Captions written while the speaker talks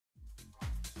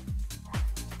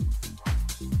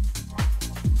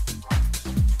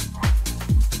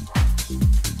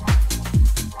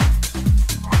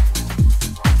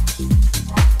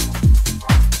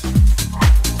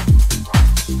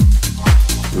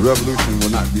The revolution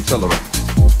will not be televised.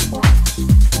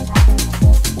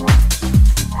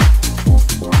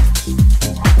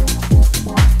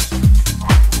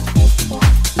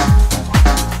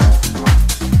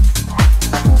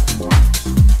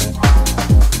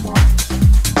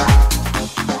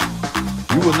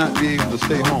 You will not be able to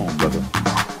stay home, brother.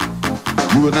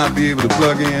 You will not be able to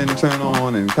plug in, turn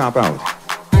on, and cop out.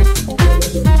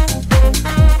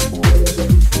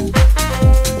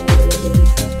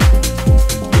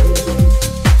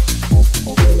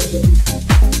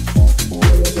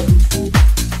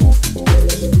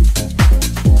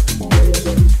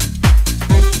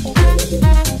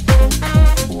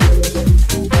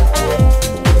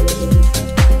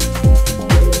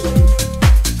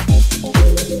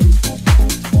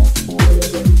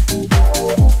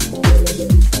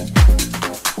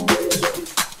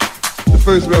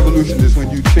 First revolution is when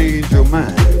you change your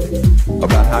mind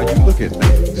about how you look at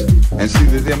things and see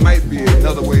that there might be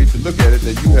another way to look at it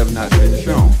that you have not been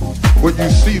shown. What you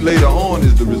see later on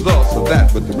is the results of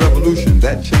that, but the revolution,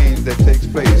 that change that takes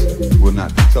place, will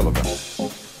not be televised.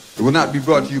 It will not be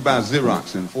brought to you by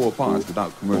Xerox in 4 parts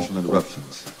without commercial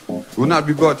interruptions. It will not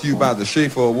be brought to you by the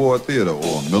Schaefer Award Theater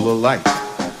or Miller Lite,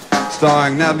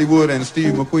 starring Natalie Wood and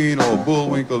Steve McQueen or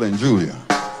Bullwinkle and Julia.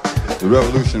 The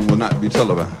revolution will not be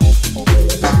televised.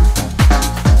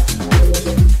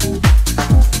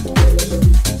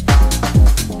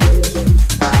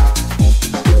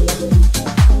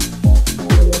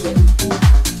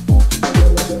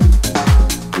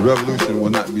 The revolution will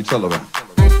not be televised.